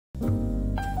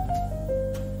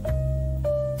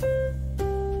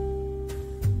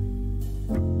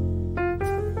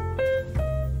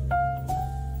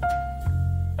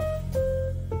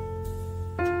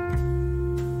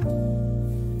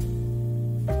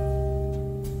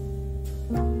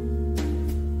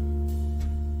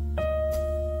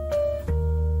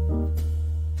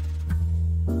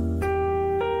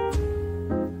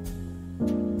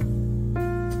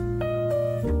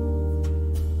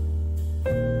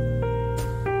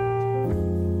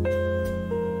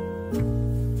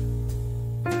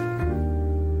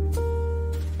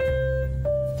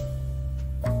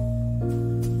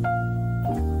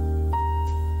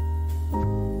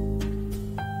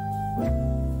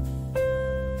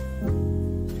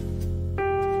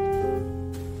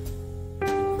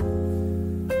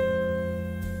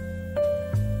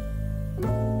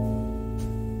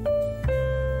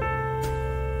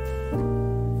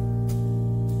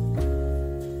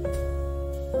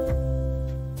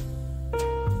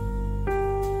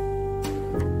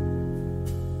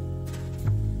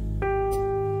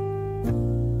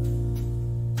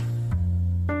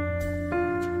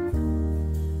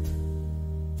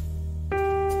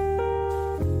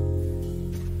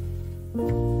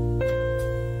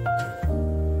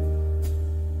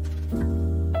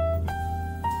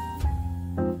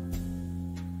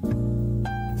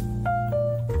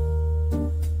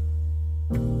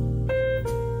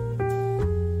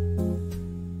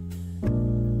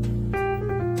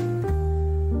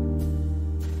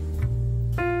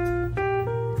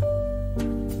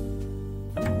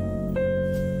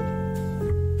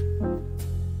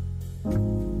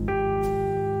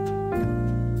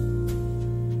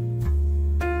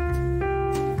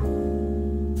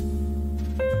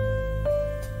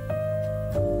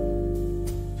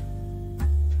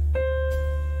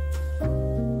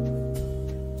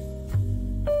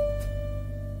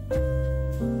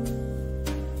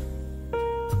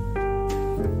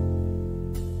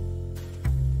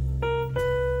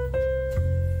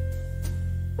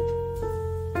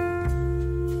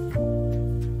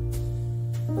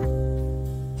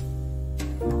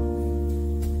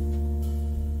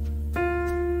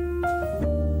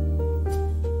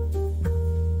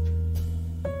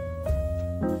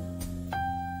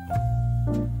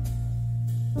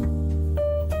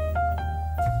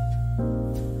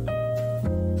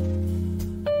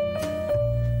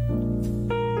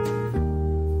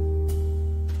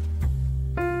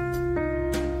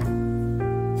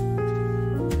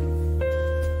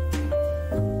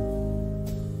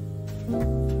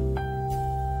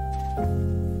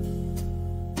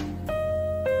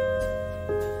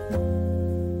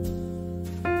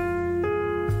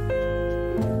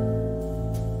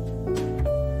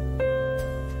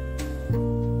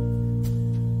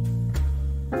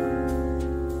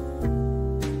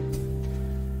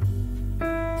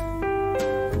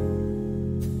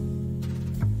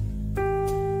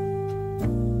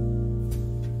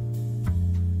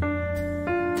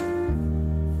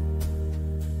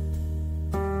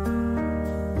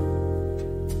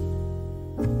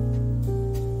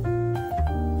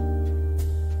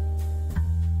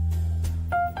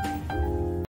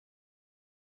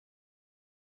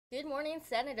Good morning,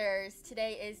 Senators.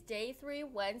 Today is day 3,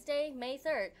 Wednesday, May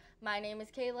 3rd. My name is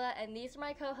Kayla, and these are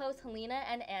my co-hosts, Helena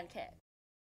and Ankit.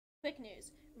 Quick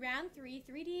news. Round 3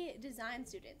 3D design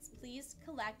students, please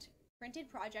collect printed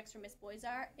projects from Ms.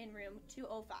 Boizar in room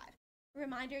 205. A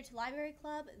reminder to Library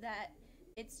Club that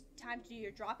it's time to do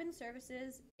your drop-in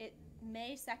services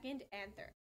May 2nd and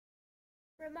 3rd.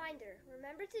 Reminder,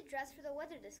 remember to dress for the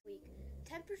weather this week.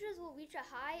 Temperatures will reach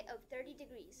a high of 30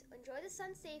 degrees. Enjoy the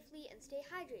sun safely and stay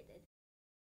hydrated.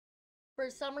 For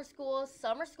summer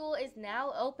school is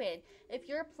now open. If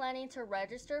you're planning to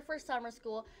register for summer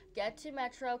school, get to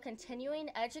Metro Continuing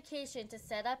Education to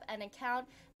set up an account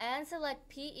and select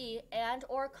PE and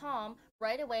or COM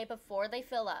right away before they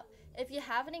fill up. If you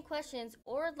have any questions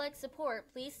or would like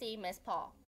support, please see Ms.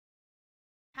 Paul.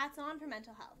 Hats on for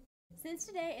mental health. Since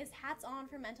today is Hats On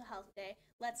for Mental Health Day,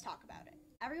 let's talk about it.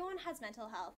 Everyone has mental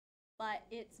health, but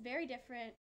it's very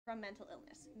different from mental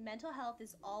illness. Mental health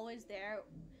is always there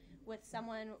with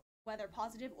someone, whether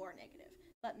positive or negative,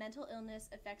 but mental illness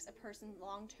affects a person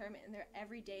long term in their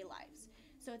everyday lives.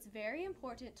 So it's very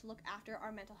important to look after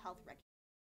our mental health regularly.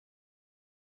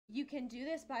 You can do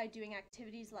this by doing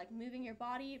activities like moving your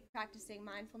body, practicing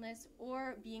mindfulness,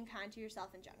 or being kind to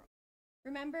yourself in general.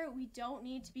 Remember, we don't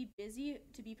need to be busy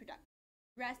to be productive.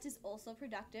 Rest is also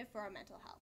productive for our mental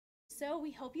health. So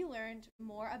we hope you learned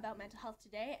more about mental health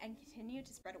today and continue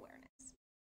to spread awareness.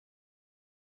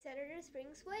 Senator Spring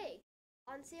Swag.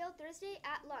 On sale Thursday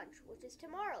at lunch, which is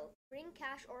tomorrow. Bring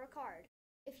cash or a card.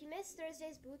 If you missed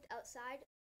Thursday's booth outside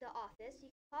the office, you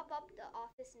can pop up the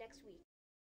office next week.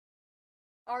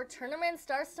 Our tournament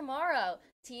starts tomorrow.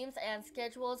 Teams and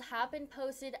schedules have been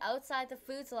posted outside the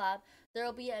Foods Lab. There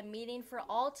will be a meeting for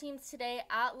all teams today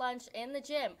at lunch in the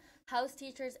gym. House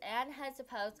teachers and heads of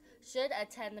house should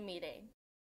attend the meeting.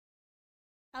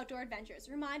 Outdoor adventures.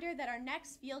 Reminder that our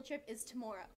next field trip is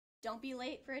tomorrow. Don't be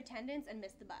late for attendance and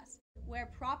miss the bus.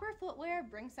 Wear proper footwear,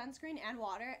 bring sunscreen and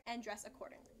water, and dress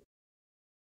accordingly.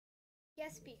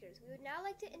 Guest speakers. We would now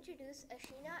like to introduce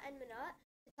Ashina and Manat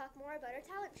to talk more about our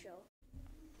talent show.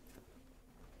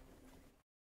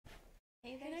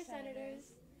 Hey there,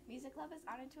 Senators! Music Club is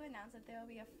honored to announce that there will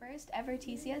be a first ever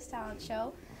TCS talent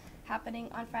show happening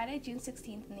on Friday, June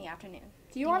 16th in the afternoon.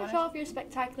 Do you want to show off your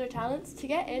spectacular talents? To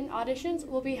get in, auditions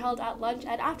will be held at lunch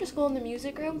and after school in the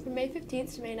music room from May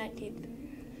 15th to May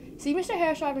 19th. See Mr.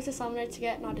 Herschel or Mrs. Sumner to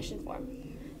get an audition form.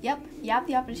 Yep, you have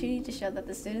the opportunity to show that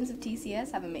the students of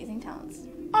TCS have amazing talents.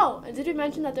 Oh, and did we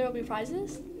mention that there will be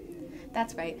prizes?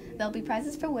 That's right, there'll be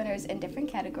prizes for winners in different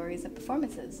categories of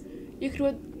performances. You could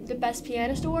win the Best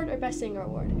Pianist Award or Best Singer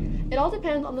Award. It all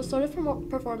depends on the sort of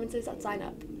performances that sign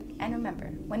up. And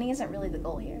remember, winning isn't really the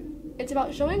goal here. It's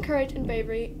about showing courage and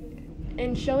bravery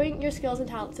and showing your skills and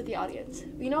talents to the audience.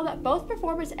 We know that both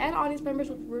performers and audience members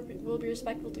will be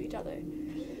respectful to each other.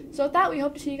 So with that, we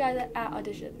hope to see you guys at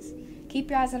auditions. Keep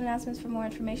your eyes on announcements for more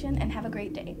information and have a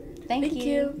great day. Thank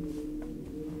you.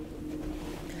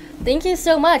 Thank you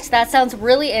so much. That sounds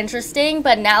really interesting,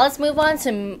 but now let's move on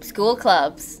to school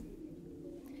clubs.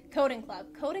 Coding Club.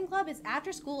 Coding Club is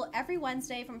after school every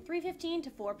Wednesday from 3:15 to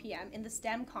 4 p.m. in the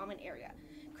STEM common area.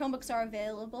 Chromebooks are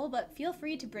available, but feel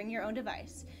free to bring your own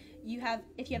device. If you have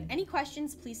any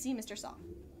questions, please see Mr. Saul.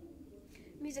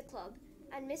 Music Club.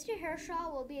 And Mr.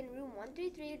 Herschel will be in room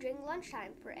 133 during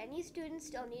lunchtime. For any students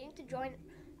still needing to join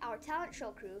our talent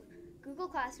show crew, Google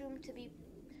Classroom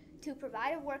to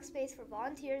provide a workspace for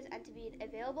volunteers and to be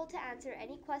available to answer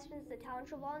any questions the talent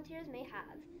show volunteers may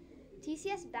have.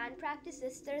 TCS band practice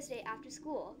this Thursday after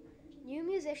school. New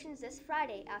musicians this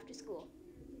Friday after school.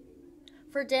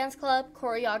 For dance club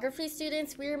choreography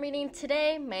students, we are meeting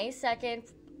today, May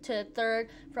 2nd to 3rd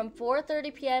from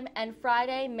 4:30 p.m. and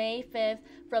Friday, May 5th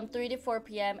from 3 to 4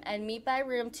 p.m. and meet by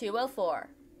room 204.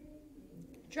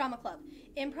 Drama Club.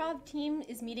 Improv team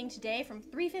is meeting today from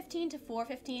 3:15 to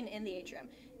 4:15 in the atrium.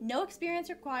 No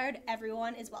experience required,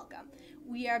 everyone is welcome.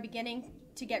 We are beginning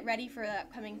to get ready for the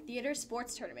upcoming theater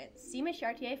sports tournament. See Ms.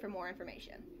 Chartier for more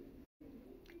information.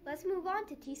 Let's move on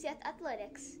to TCS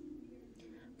Athletics.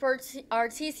 For our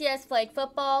TCS flag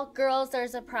football, girls,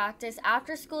 there's a practice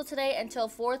after school today until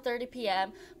 4:30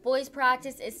 p.m. Boys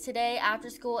practice is today after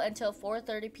school until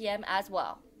 4:30 p.m. as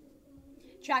well.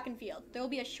 Track and field. There will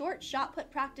be a short shot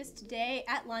put practice today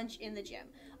at lunch in the gym.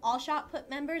 All shot put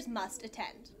members must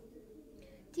attend.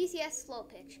 TCS Slow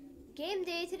Pitch. Game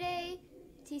day today.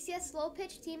 TCS Slow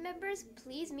Pitch team members,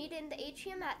 please meet in the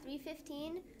atrium at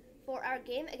 3:15 for our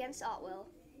game against Otwell.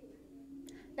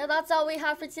 Now that's all we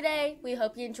have for today. We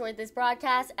hope you enjoyed this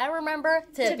broadcast, and remember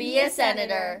to be a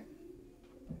senator.